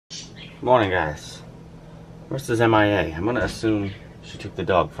Morning, guys. Marissa's MIA. I'm gonna assume she took the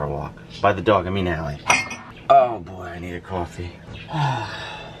dog for a walk. By the dog, I mean Allie. Oh boy, I need a coffee.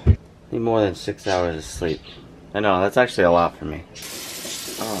 Need more than 6 hours of sleep. I know, that's actually a lot for me.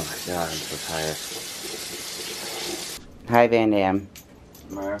 Oh my god, I'm so tired. Hi, Van Dam.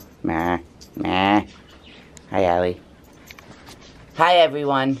 Mer. Meh. Meh. Hi, Allie. Hi,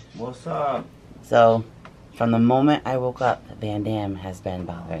 everyone. What's up? So, from the moment I woke up, Van Dam has been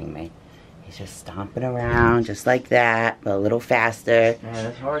bothering me. He's just stomping around, just like that, but a little faster. Man,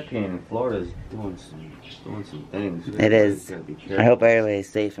 this hurricane in Florida's doing some things. It is. I hope everybody's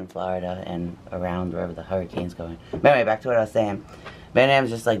safe in Florida and around wherever the hurricane's going. But anyway, back to what I was saying. Van Dam's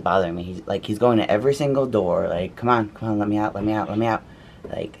just like bothering me. He's going to every single door. Like, come on, let me out, let me out, let me out.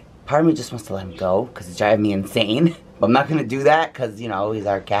 Like, part of me just wants to let him go because it's driving me insane. But I'm not gonna do that because, you know, he's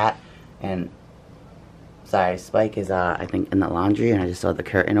our cat. And sorry, Spike is I think in the laundry, and I just saw the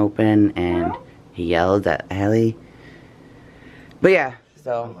curtain open and he yelled at Allie. But yeah,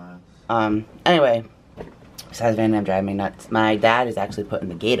 so anyway, besides Van Dam driving me nuts, my dad is actually putting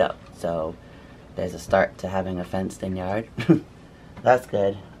the gate up, so there's a start to having a fenced-in yard. That's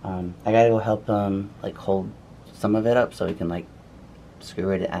good. I gotta go help him like hold some of it up so he can like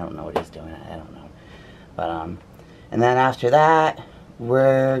screw it. I don't know what he's doing. I don't know. But and then after that,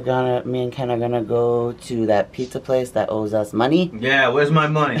 me and Ken are gonna go to that pizza place that owes us money. Yeah, where's my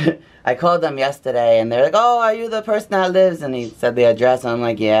money? I called them yesterday and they're like, oh, are you the person that lives? And he said the address, and I'm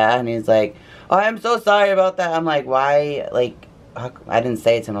like, yeah. And he's like, oh, I'm so sorry about that. I'm like, why? Like, I didn't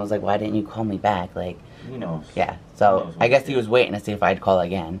say it to him. I was like, why didn't you call me back? Like, you know. Yeah. So I guess he was waiting to see if I'd call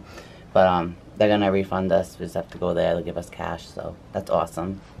again. But they're gonna refund us. We just have to go there. They'll give us cash. So that's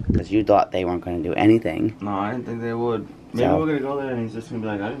awesome. Because you thought they weren't gonna do anything. No, I didn't think they would. Maybe we're gonna go there and he's just gonna be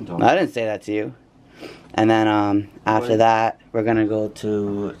like, I didn't tell him. I didn't say that to you. And then after that, we're gonna go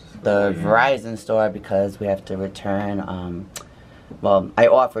to the Verizon store because we have to return. Well, I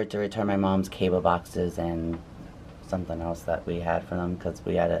offered to return my mom's cable boxes and something else that we had for them because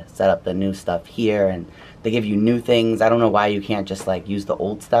we had to set up the new stuff here, and they give you new things. I don't know why you can't just like use the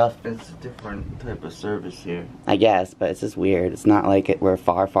old stuff. It's a different type of service here. I guess, but it's just weird. It's not like we're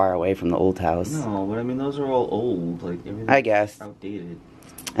far, far away from the old house. No, but I mean those are all old. Like everything's I guess outdated.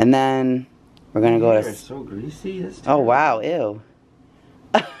 And then we're gonna go to. It's so greasy. That's oh wow, ew.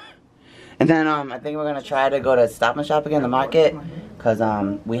 And then I think we're gonna try to go to Stop and Shop again, the market, because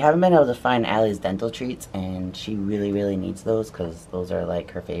we haven't been able to find Allie's dental treats, and she really, really needs those because those are like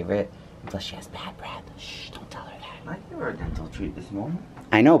her favorite. Plus she has bad breath. Shh, don't tell her that. I gave her a dental treat this morning.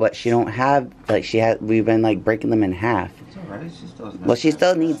 I know, but she don't have like we've been like breaking them in half. It's alright. She still doesn't. Well, she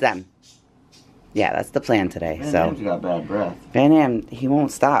still needs them. Yeah, that's the plan today. Van so Dam's got bad breath. Van Dam, he won't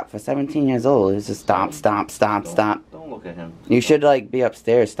stop. For 17 years old, he's just stomp, stomp, stomp, stomp. Don't look at him. You should like be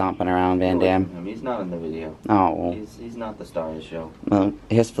upstairs stomping around, Van Dam. He's not in the video. Oh. Well. He's not the star of the show. Well,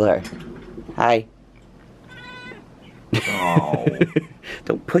 here's Fleur. Hi. Oh.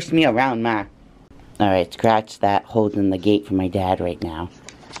 Don't push me around, Ma. Alright, Scratch that holding the gate for my dad right now.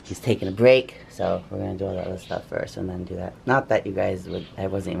 He's taking a break, so we're gonna do all the other stuff first and then do that. Not that you guys would, I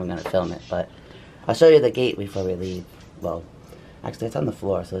wasn't even gonna film it, but I'll show you the gate before we leave. Well, actually it's on the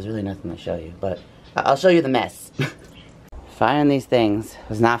floor, so there's really nothing to show you, but I'll show you the mess. Finding these things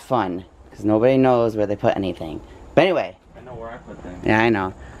was not fun, because nobody knows where they put anything. But anyway. I know where I put things. Yeah, I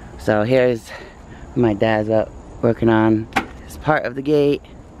know. So here's what my dad's working on. This part of the gate.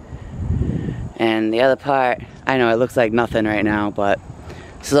 And the other part, I know it looks like nothing right now, but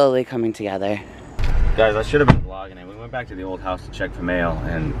slowly coming together. Guys, I should have been vlogging it. We went back to the old house to check for mail,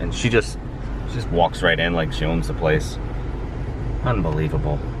 and she just walks right in like she owns the place.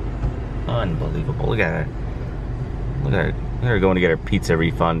 Unbelievable. Unbelievable. Look at her. Look at her. Look at her going to get her pizza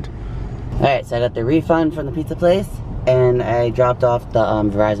refund. Alright, so I got the refund from the pizza place, and I dropped off the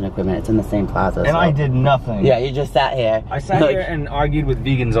Verizon equipment. It's in the same plaza. And I did nothing. Yeah, you just sat here. I sat here and argued with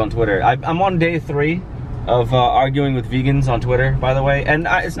vegans on Twitter. I'm on day 3 of arguing with vegans on Twitter, by the way. And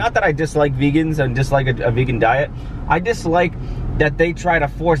it's not that I dislike vegans and dislike a vegan diet. I dislike that they try to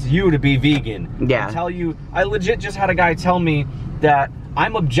force you to be vegan. Yeah. And tell you, I legit just had a guy tell me that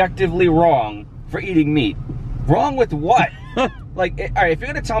I'm objectively wrong for eating meat. Wrong with what? Like, alright, if you're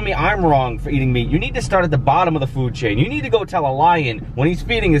gonna tell me I'm wrong for eating meat, you need to start at the bottom of the food chain. You need to go tell a lion when he's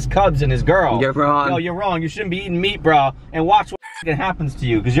feeding his cubs and his girl. You're wrong. No, you're wrong. You shouldn't be eating meat, bro. And watch what happens to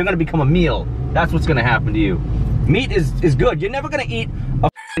you, because you're gonna become a meal. That's what's gonna happen to you. Meat is good. You're never gonna eat a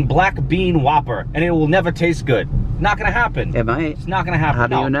black bean Whopper, and it will never taste good. Not gonna happen. It might. It's not gonna happen. How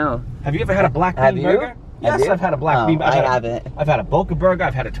do you know? Have you ever had a black bean burger? Yes, I've had a black bean burger. I haven't. I've had a Boca burger.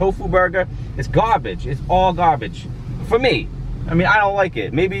 I've had a tofu burger. It's garbage. It's all garbage. For me. I mean, I don't like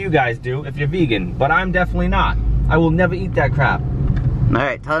it. Maybe you guys do if you're vegan, but I'm definitely not. I will never eat that crap.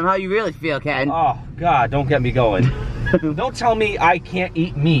 Alright, tell them how you really feel, Ken. Oh, God, don't get me going. Don't tell me I can't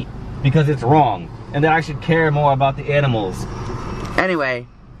eat meat because it's wrong, and that I should care more about the animals. Anyway,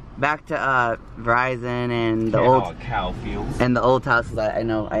 back to Verizon and the old cow fields. And the old house. I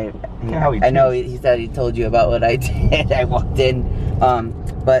know he said he told you about what I did. I walked in,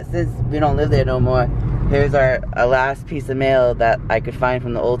 but since we don't live there no more, here's our last piece of mail that I could find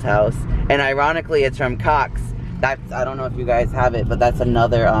from the old house, and ironically, it's from Cox. That's, I don't know if you guys have it, but that's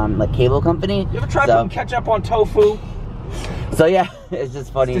another like cable company. You ever tried putting ketchup on tofu? So yeah, it's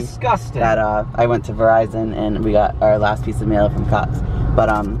just funny. It's disgusting. That I went to Verizon and we got our last piece of mail from Cox. But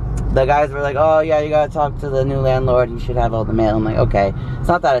the guys were like, oh yeah, you gotta talk to the new landlord. You should have all the mail. I'm like, okay. It's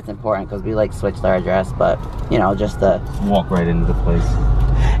not that it's important because we like switched our address, but you know, just to walk right into the place.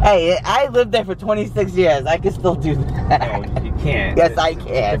 Hey, I lived there for 26 years. I can still do that. No, you can't. Yes, I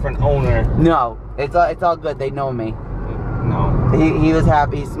can. Different owner. No, it's all good. They know me. No. He was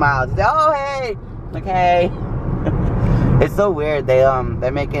happy. He smiled. He said, oh hey, like hey. It's so weird.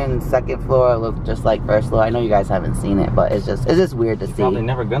 They're making second floor look just like first floor. I know you guys haven't seen it, but it's just weird to see. Probably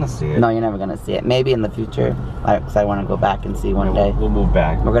never gonna see it. No, you're never gonna see it. Maybe in the future, because I want to go back and see one day. We'll move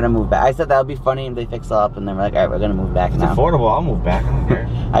back. We're gonna move back. I said that would be funny if they fix it up, and then we're like, all right, we're gonna move back now. It's affordable. I'll move back. I don't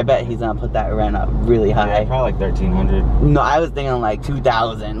care. I bet he's gonna put that rent up really high. Yeah, probably like 1,300. No, I was thinking like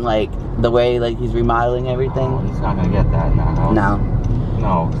 2,000. Like the way like he's remodeling everything. Oh, he's not gonna get that in that house. No.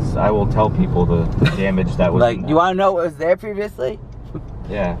 No, I will tell people the damage that was. Like, you want to know what was there previously?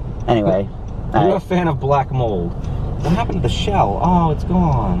 Yeah. Anyway. I'm a fan of black mold. What happened to the shell? Oh, it's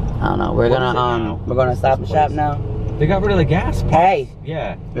gone. I don't know. We're gonna stop and shop now. They got rid of the gas pump. Hey.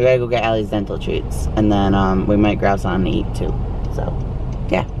 Yeah. We gotta go get Allie's dental treats, and then we might grab something to eat too. So,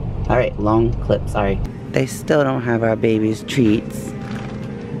 yeah. All right. Long clip. Sorry. They still don't have our baby's treats.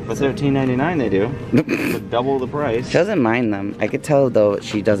 For $13.99 they do. For double the price. She doesn't mind them. I could tell though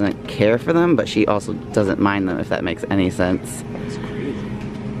she doesn't care for them, but she also doesn't mind them, if that makes any sense. That's crazy.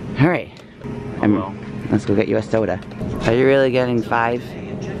 Alright. Let's go get you a soda. Are you really getting 5?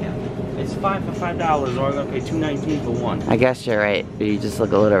 It's 5 for $5, or I'm gonna pay $2.19 for one. I guess you're right, but you just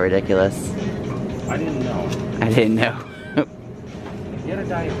look a little ridiculous. I didn't know. I didn't know. Get a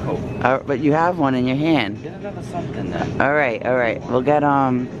Diet Coke. But you have one in your hand. Get another something then. Alright. We'll get,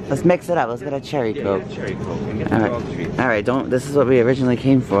 let's mix it up. Let's get a cherry Coke. Get a cherry Coke and get the dog treats. Alright, this is what we originally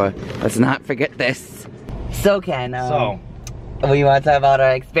came for. Let's not forget this. So, Ken, you want to talk about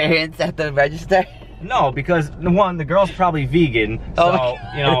our experience at the register? No, because, one, the girl's probably vegan, so,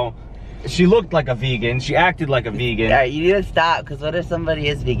 you know, she looked like a vegan, she acted like a vegan. Alright, you need to stop, because what if somebody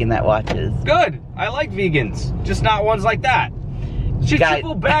is vegan that watches? Good! I like vegans, just not ones like that. She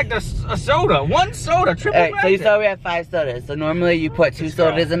triple bagged a soda. One soda, triple bagged. So you saw we had 5 sodas. So normally you put 2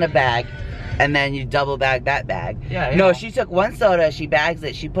 sodas in a bag, and then you double bag that bag. Yeah. No, she took 1 soda, she bags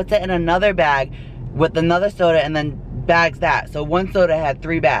it, she puts it in another bag with another soda, and then bags that. So 1 soda had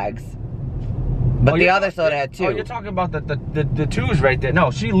 3 bags, but the other soda had 2. Oh, you're talking about the 2s right there. No,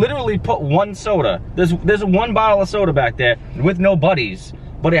 she literally put 1 soda. There's 1 bottle of soda back there with no buddies,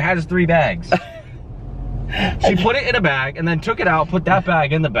 but it has 3 bags. She put it in a bag and then took it out, put that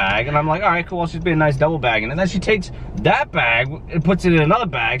bag in the bag, and I'm like, all right, cool, she's being a nice double bagging. And then she takes that bag and puts it in another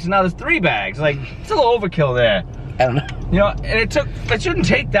bag, so now there's 3 bags. Like, it's a little overkill there. I don't know. You know, and it shouldn't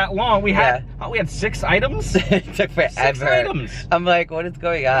take that long. We had 6 items? It took forever. 6 items. I'm like, what is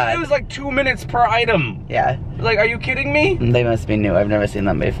going on? It was like 2 minutes per item. Yeah. Like, are you kidding me? They must be new. I've never seen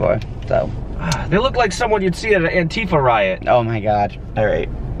them before, so. They look like someone you'd see at an Antifa riot. Oh my God. All right.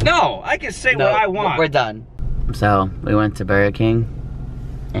 No, I can say what I want. We're done. So, we went to Burger King,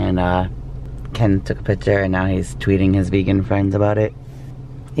 and Ken took a picture, and now he's tweeting his vegan friends about it.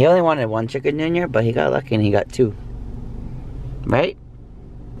 He only wanted 1 chicken junior, but he got lucky and he got 2. Right?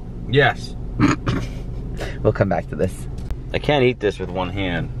 Yes. We'll come back to this. I can't eat this with 1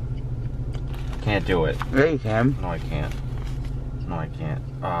 hand. Can't do it. Yeah, you can. No, I can't. No, I can't.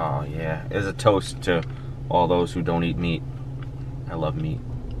 Oh, yeah. It's a toast to all those who don't eat meat. I love meat.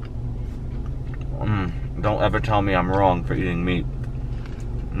 Don't ever tell me I'm wrong for eating meat.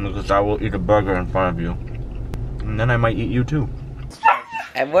 Because I will eat a burger in front of you. And then I might eat you too.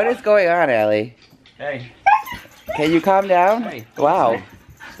 And what is going on, Allie? Hey. Can you calm down? Hey. Wow.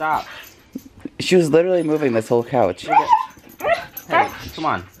 Stop. She was literally moving this whole couch. Hey, come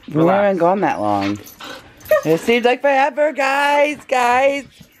on. We haven't gone that long. It seems like forever, guys.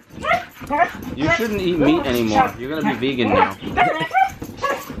 You shouldn't eat meat anymore. You're gonna be vegan now.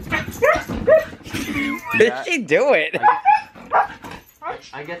 What did she do it?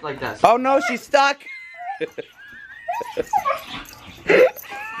 I get like that. Oh no, she's stuck.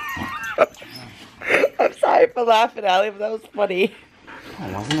 I'm sorry for laughing, Allie, but that was funny.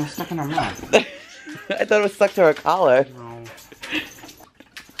 Oh, wasn't it stuck in her mouth? I thought it was stuck to her collar. No.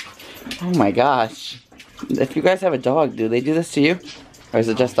 Oh my gosh. If you guys have a dog, do they do this to you? Or is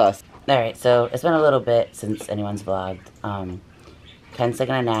it just us? Alright, so it's been a little bit since anyone's vlogged. Ken's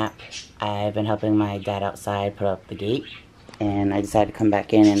taking a nap. I've been helping my dad outside put up the gate. And I decided to come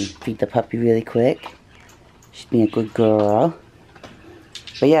back in and feed the puppy really quick. She's being a good girl.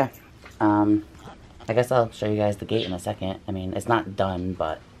 But yeah, I guess I'll show you guys the gate in a second. I mean, it's not done,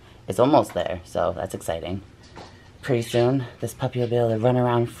 but it's almost there, so that's exciting. Pretty soon, this puppy will be able to run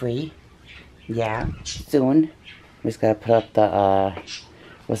around free. Yeah, soon. We just gotta put up the,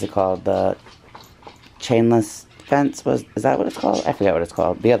 what's it called? The chainless fence? Is that what it's called? I forget what it's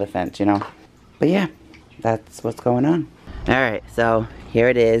called. The other fence, you know? But yeah, that's what's going on. Alright, so here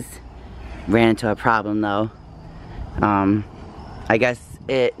it is. Ran into a problem though. I guess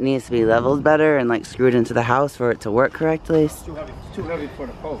it needs to be leveled better and like screwed into the house for it to work correctly. It's too heavy for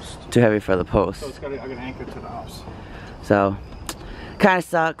the post. Too heavy for the post. So I got anchor to the house. So, kind of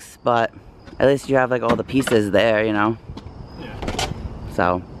sucks, but at least you have like all the pieces there, you know? Yeah.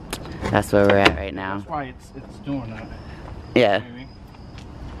 So, that's where we're at right now. That's why it's doing that. Yeah. You know what I mean?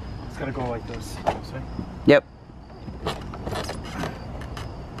 It's gotta go like this. See? Yep.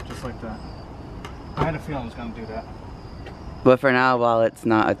 Just like that. I had a feeling it was gonna do that. But for now, while it's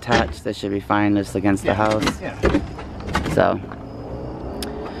not attached, this should be fine just against the house. Yeah. So,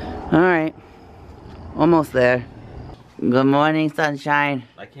 alright. Almost there. Good morning, sunshine.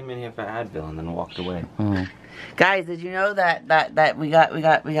 I came in here for Advil and then walked away. Oh. Guys, did you know that we got,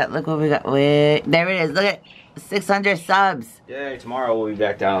 look what we got. Wait, there it is. Look at 600 subs. Yeah, tomorrow we'll be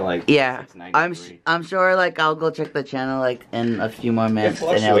back down like yeah. 693. I'm sure like I'll go check the channel like in a few more minutes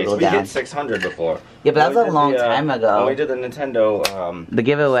and it'll go we down. hit 600 before. Yeah, but that was a long time ago. When we did the Nintendo the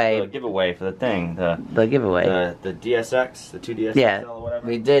giveaway. The giveaway for the thing. The giveaway. The DSX, the 2DSX yeah, or whatever.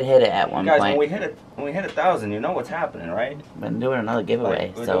 we did hit it at one guys, point. when we hit 1,000, you know what's happening, right? We're doing another giveaway.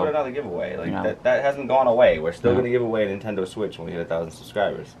 Like, we're so doing another giveaway. Like you know. that hasn't gone away. We're still gonna give away a Nintendo Switch when we hit 1,000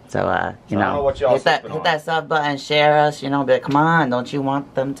 subscribers. So you know, I don't know what y'all hit that sub button, share us. You know, be like, come on, don't you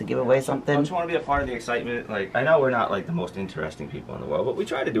want them to give away something? Don't you want to be a part of the excitement? Like, I know we're not like the most interesting people in the world, but we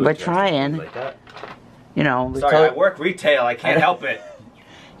try to do. We're trying. Like that. You know, sorry, I work retail. I can't help it.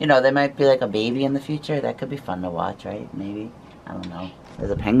 You know, there might be like a baby in the future. That could be fun to watch, right? Maybe. I don't know.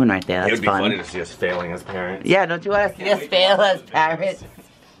 There's a penguin right there. That's It would be fun. funny to see us failing as parents. Yeah, don't you want to see us fail as parents?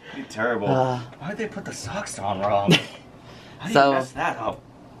 It'd be terrible. Why did they put the socks on wrong? How do you So, mess that up?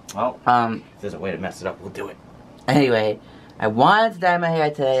 Well, if there's a way to mess it up, we'll do it. Anyway, I wanted to dye my hair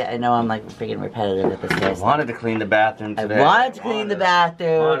today. I know I'm like freaking repetitive with this hair. I wanted to clean the bathroom today. I wanted to clean the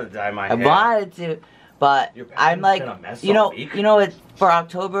bathroom. I wanted to dye my hair. I wanted to, but I'm like, you know, it's for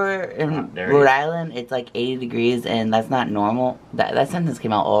October in Rhode Island. It's like 80 degrees, and that's not normal. That sentence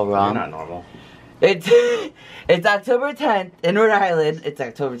came out all wrong. You're not normal. It's October 10th in Rhode Island. It's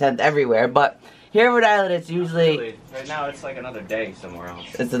October 10th everywhere, but here in Rhode Island, it's usually... Really. Right now, it's like another day somewhere else.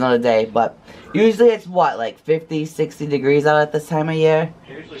 It's another day, but usually it's what, like 50, 60 degrees out at this time of year?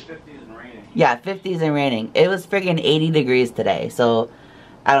 Usually 50s and raining. Yeah, 50s and raining. It was friggin' 80 degrees today, so...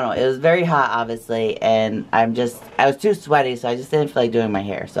 I don't know, it was very hot, obviously, and I was too sweaty, so I just didn't feel like doing my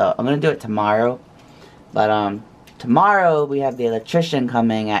hair. So, I'm gonna do it tomorrow. But, tomorrow we have the electrician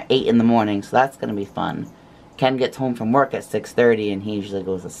coming at 8 in the morning, so that's gonna be fun. Ken gets home from work at 6:30, and he usually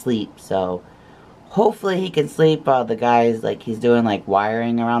goes to sleep, so... Hopefully he can sleep while the guy's, like, he's doing, like,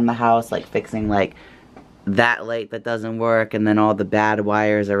 wiring around the house, like, fixing, like, that light that doesn't work, and then all the bad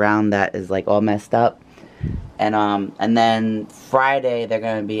wires around that is, like, all messed up. And then Friday they're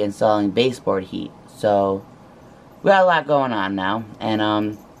gonna be installing baseboard heat. So we got a lot going on now,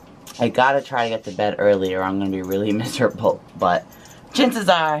 and I gotta try to get to bed early or I'm gonna be really miserable. But chances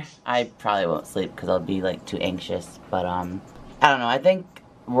are I probably won't sleep because I'll be like too anxious. But I don't know. I think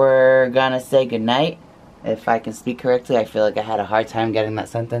we're gonna say goodnight. If I can speak correctly, I feel like I had a hard time getting that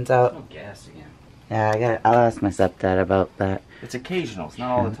sentence out. Oh, gas again. Yeah, I'll ask my stepdad about that. It's occasional. It's not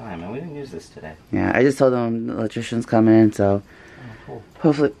all the time, and we didn't use this today. Yeah, I just told him the electrician's coming in, so cool.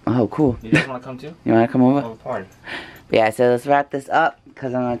 Hopefully. Oh, cool. You guys want to come too? You want to come over? Have a party. But yeah, so let's wrap this up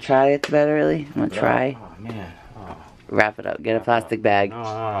because I'm gonna try to get to bed early. I'm gonna try. Oh man. Oh. Wrap it up. Get a plastic bag.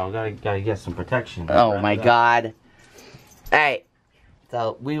 No, gotta get some protection. Oh my God. All right.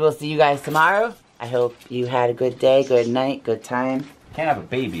 So we will see you guys tomorrow. I hope you had a good day, good night, good time. Can't have a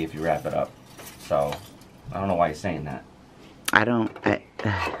baby if you wrap it up. So I don't know why you're saying that. I don't. All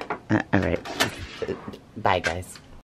right. Bye, guys.